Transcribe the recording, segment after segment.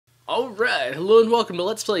Alright, hello and welcome to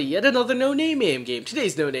Let's Play yet another no-name MAME game.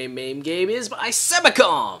 Today's no-name MAME game is by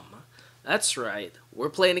Semicom! That's right, we're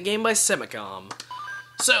playing a game by Semicom.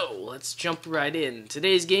 So, let's jump right in.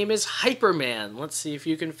 Today's game is Hyperman. Let's see if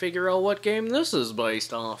you can figure out what game this is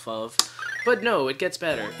based off of. But no, it gets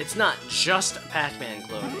better. It's not just a Pac-Man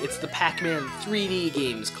clone, it's the Pac-Man 3D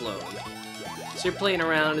games clone. So you're playing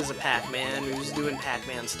around as a Pac-Man who's doing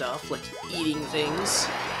Pac-Man stuff, like eating things.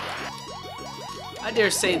 I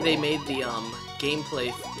dare say they made the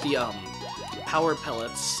gameplay, the power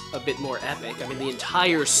pellets a bit more epic. I mean, the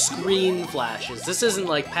entire screen flashes. This isn't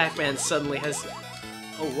like Pac-Man suddenly has...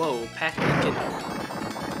 Oh, whoa, Pac-Man can...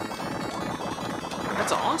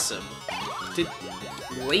 That's awesome.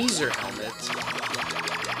 Laser helmet.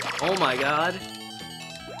 Oh my god.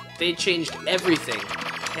 They changed everything.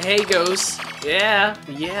 Hey, Ghost. Yeah.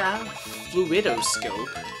 Fluidoscope.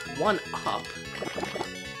 1-up.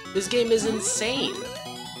 This game is insane.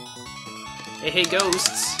 Hey,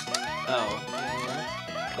 ghosts. Oh.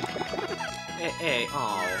 Hey,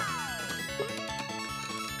 oh.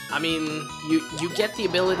 I mean, you get the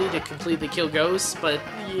ability to completely kill ghosts, but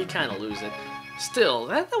you kind of lose it. Still,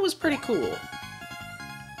 that was pretty cool.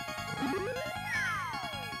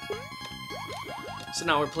 So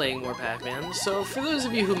now we're playing more Pac-Man. So for those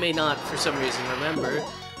of you who may not, for some reason, remember,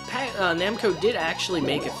 Namco did actually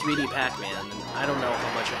make a 3D Pac-Man, and I don't know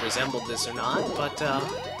how much it resembled this or not, but,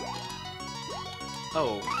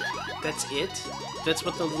 oh, that's it? That's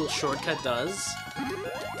what the little shortcut does?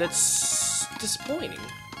 That's disappointing.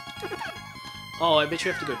 Oh, I bet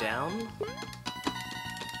you have to go down?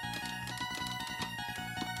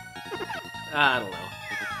 I don't know.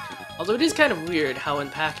 Although it is kind of weird how in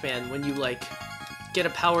Pac-Man, when you, like, get a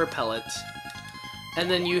power pellet, and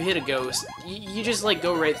then you hit a ghost, you just, like,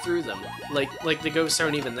 go right through them. Like the ghosts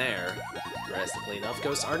aren't even there. Drastically enough,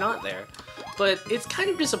 ghosts are not there. But it's kind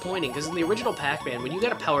of disappointing, because in the original Pac-Man, when you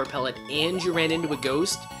got a power pellet and you ran into a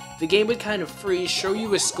ghost, the game would kind of freeze, show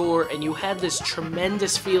you a score, and you had this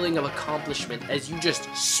tremendous feeling of accomplishment as you just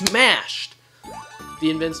smashed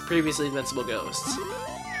the previously invincible ghosts.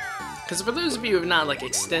 Because for those of you who have not, like,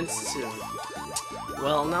 extensive...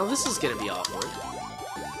 Well, now this is gonna be awkward.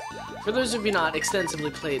 For those of you not extensively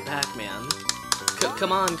played Pac-Man,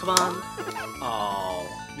 come on. Oh,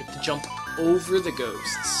 you have to jump over the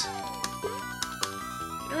ghosts.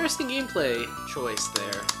 Interesting gameplay choice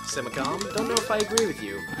there, Semicom. Don't know if I agree with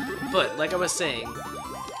you. But, like I was saying,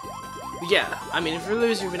 yeah, I mean, for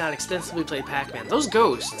those of you who not extensively played Pac-Man, those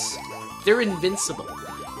ghosts, they're invincible.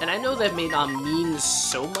 And I know that may not mean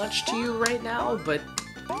so much to you right now, but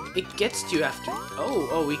it gets to you after...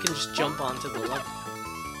 Oh, we can just jump onto the level.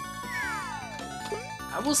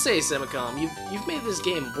 I will say, Semicom, you've made this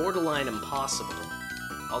game borderline impossible.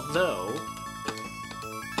 Although...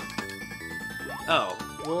 Oh,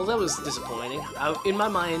 well, that was disappointing. In my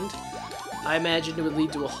mind, I imagined it would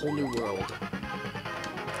lead to a whole new world.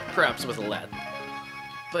 Perhaps with a lead.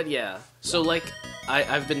 But yeah, so like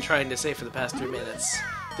I've been trying to say for the past 3 minutes,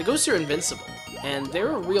 the ghosts are invincible, and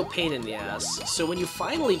they're a real pain in the ass. So when you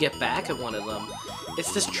finally get back at one of them,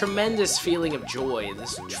 it's this tremendous feeling of joy,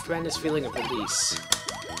 this tremendous feeling of release.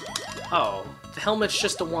 Oh, the helmet's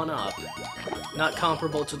just a 1-up, not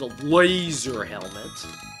comparable to the laser helmet.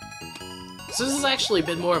 So this has actually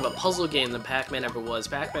been more of a puzzle game than Pac-Man ever was.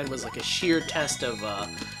 Pac-Man was like a sheer test of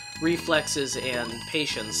reflexes and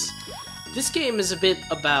patience. This game is a bit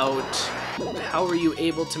about how are you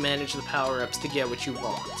able to manage the power-ups to get what you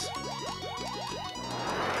want.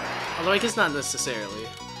 Although I guess not necessarily,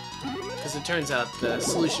 because it turns out the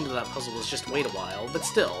solution to that puzzle was just wait a while, but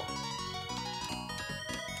still.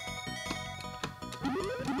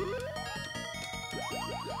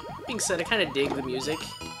 Being said, I kind of dig the music.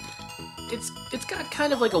 It's got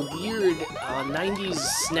kind of like a weird 90s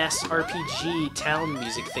SNES RPG town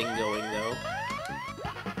music thing going, though.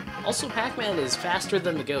 Also, Pac-Man is faster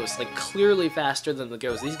than the ghosts, like clearly faster than the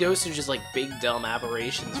ghosts. These ghosts are just like big dumb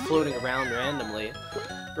aberrations floating around randomly.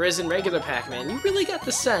 Whereas in regular Pac-Man, you really got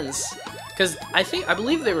the sense, because I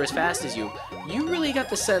believe they were as fast as you, you really got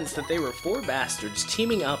the sense that they were 4 bastards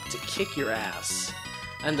teaming up to kick your ass.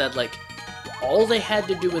 And that, like, all they had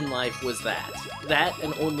to do in life was that. That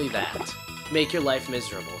and only that. Make your life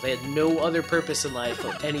miserable. They had no other purpose in life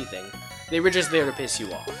or anything. They were just there to piss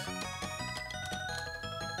you off.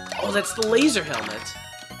 Oh, that's the laser helmet.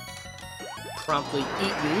 Promptly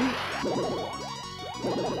eaten.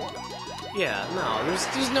 Yeah, no,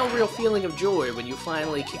 there's no real feeling of joy when you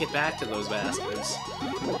finally kick it back to those bastards.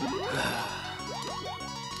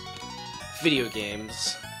 Video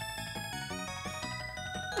games.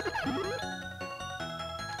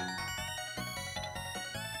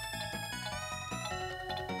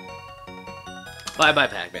 Bye-bye,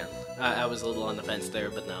 Pac-Man. I was a little on the fence there,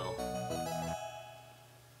 but no.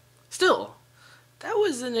 Still, that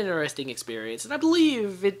was an interesting experience, and I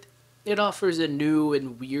believe it offers a new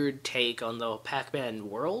and weird take on the Pac-Man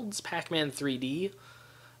worlds, Pac-Man 3D,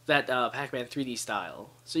 that Pac-Man 3D style.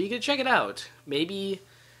 So you can check it out. Maybe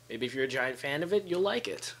if you're a giant fan of it, you'll like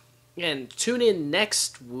it. And tune in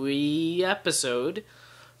next episode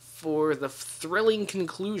for the thrilling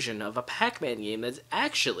conclusion of a Pac-Man game that's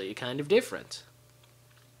actually kind of different.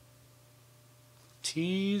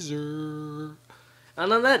 Teaser.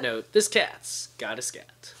 And on that note, this cat's got a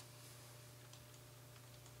scat.